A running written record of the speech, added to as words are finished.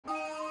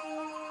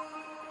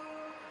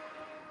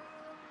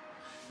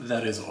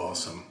That is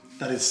awesome.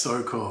 That is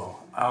so cool.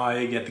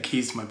 I get the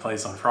keys to my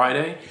place on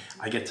Friday.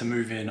 I get to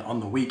move in on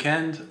the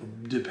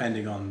weekend,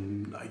 depending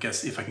on, I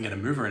guess, if I can get a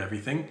mover and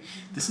everything.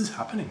 This is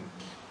happening.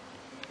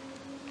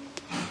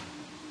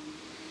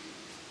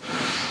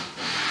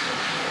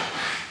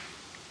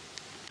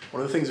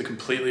 One of the things that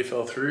completely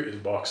fell through is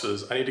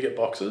boxes. I need to get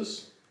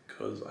boxes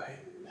because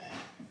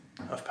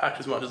I've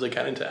packed as much as I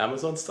can into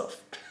Amazon stuff.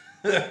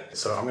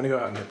 So I'm gonna go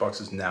out and get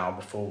boxes now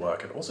before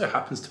work. It also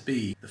happens to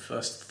be the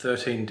first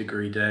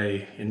 13-degree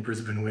day in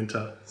Brisbane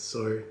winter,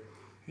 so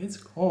it's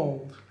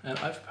cold and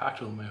I've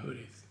packed all my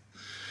hoodies,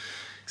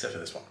 except for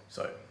this one.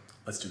 So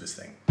let's do this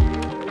thing.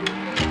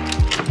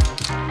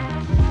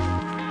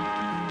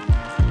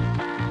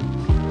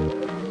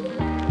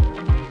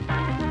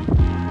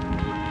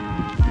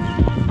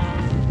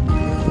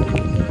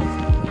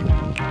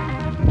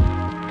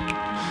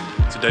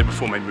 It's the day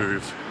before my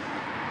move.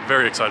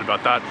 Very excited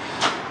about that.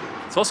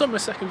 It's also my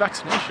second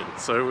vaccination,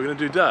 so we're gonna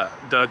do that.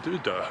 Fuck.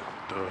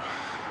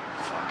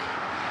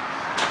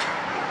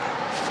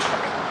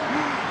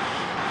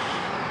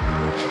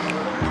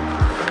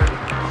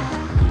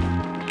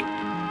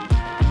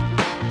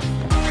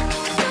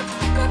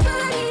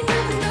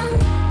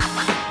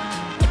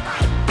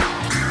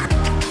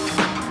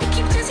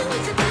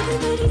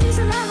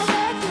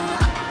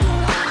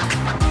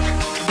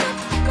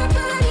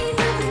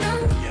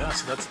 Yeah,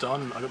 so that's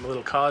done. I got my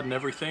little card and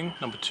everything.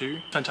 Number 2.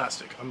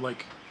 Fantastic. I'm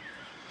like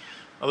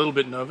a little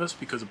bit nervous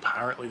because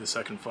apparently the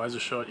second Pfizer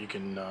shot, you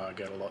can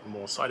get a lot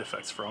more side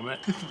effects from it.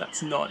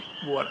 That's not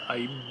what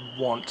I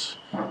want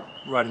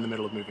right in the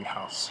middle of moving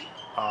house.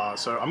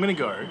 So I'm gonna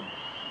go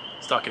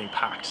start getting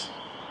packed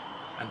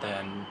and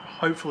then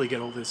hopefully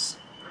get all this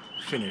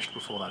finished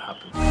before that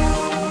happens.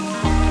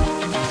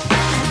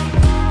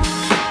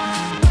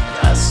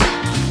 Yes.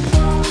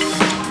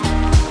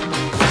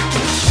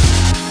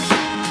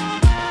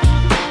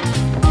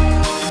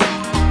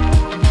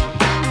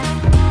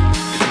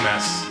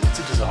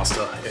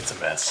 It's a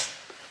mess.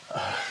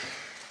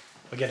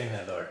 We're getting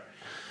there though.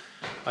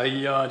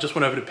 I just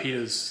went over to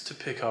Peter's to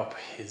pick up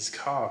his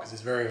car because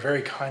he's very,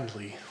 very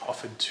kindly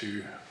offered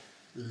to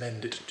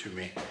lend it to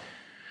me.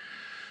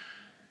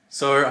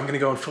 So I'm gonna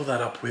go and fill that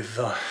up with,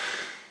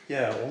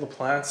 yeah, all the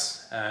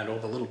plants and all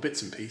the little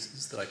bits and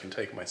pieces that I can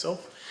take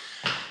myself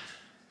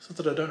so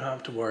that I don't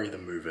have to worry the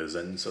movers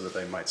and so that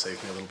they might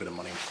save me a little bit of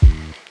money.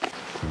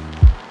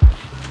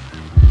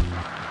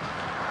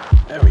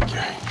 There we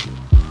go.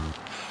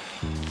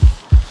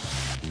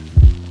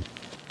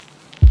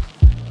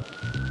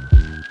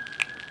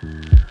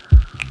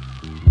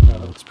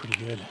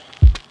 Good.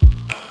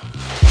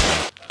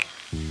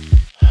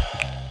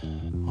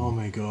 Oh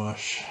my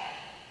gosh.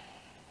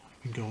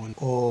 I've been going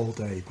all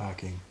day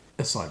packing,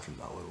 aside from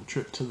that little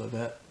trip to the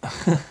vet.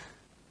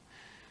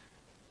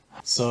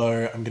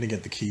 So I'm gonna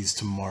get the keys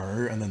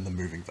tomorrow and then the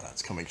moving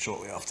van's coming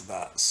shortly after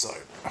that. So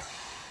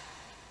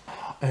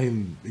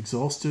I'm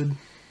exhausted.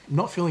 I'm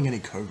not feeling any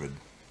COVID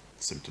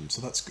symptoms,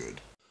 so that's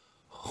good.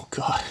 Oh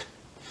God.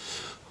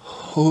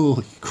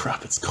 Holy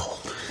crap, it's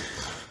cold.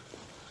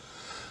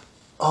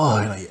 Oh,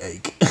 and I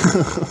ache.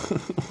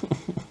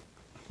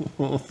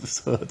 Oh,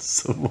 this hurts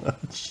so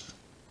much.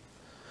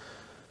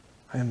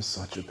 I am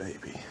such a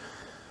baby.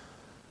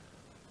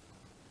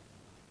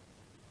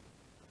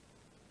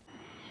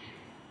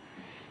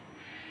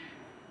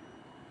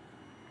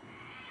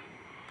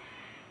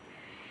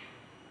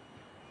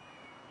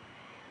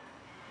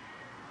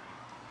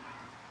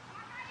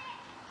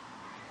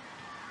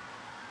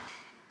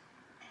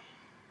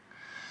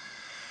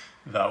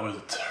 That was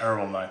a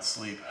terrible night's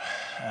sleep,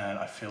 and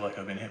I feel like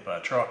I've been hit by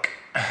a truck.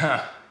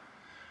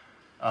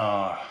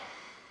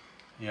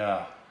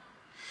 Yeah.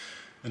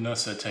 The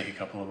nurse said take a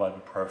couple of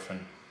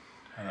ibuprofen,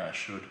 and that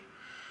should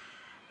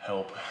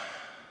help.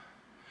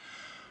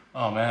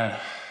 Oh man,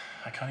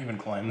 I can't even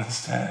climb the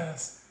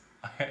stairs.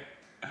 But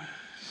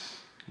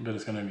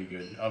it's gonna be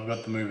good. I've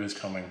got the movers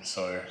coming,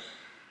 so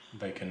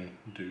they can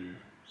do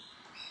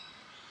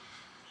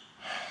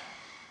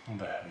all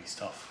the heavy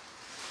stuff.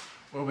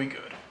 We'll be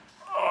good.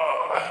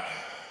 Oh.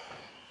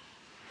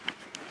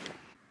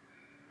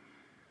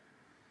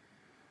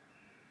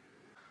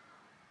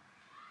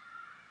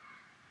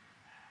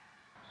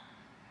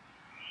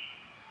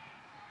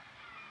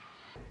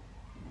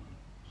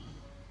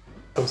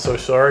 I'm so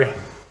sorry.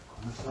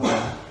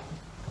 I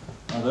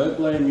don't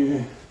blame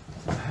you.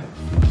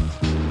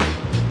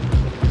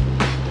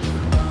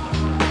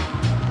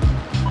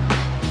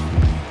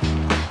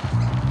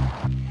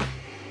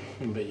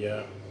 But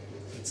yeah,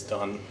 it's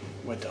done.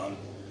 We're done.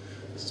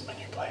 This is my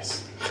new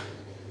place.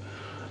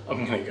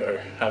 I'm gonna go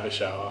have a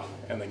shower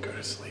and then go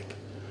to sleep.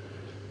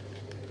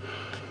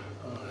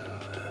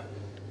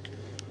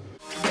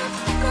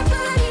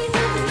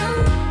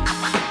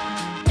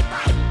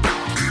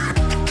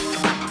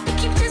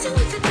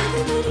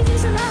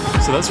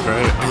 So that's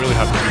great. I'm really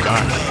happy to be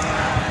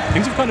back.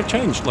 Things have kind of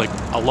changed, like,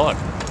 a lot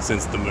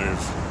since the move.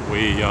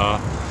 We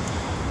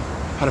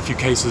had a few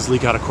cases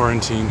leak out of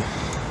quarantine,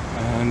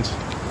 and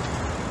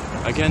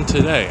again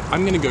today,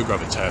 I'm gonna go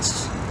grab a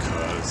test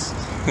because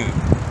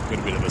I've got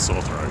a bit of a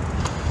sore throat.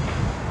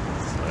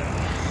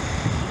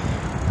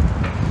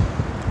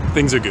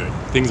 things are good.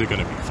 Things are going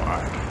to be fine.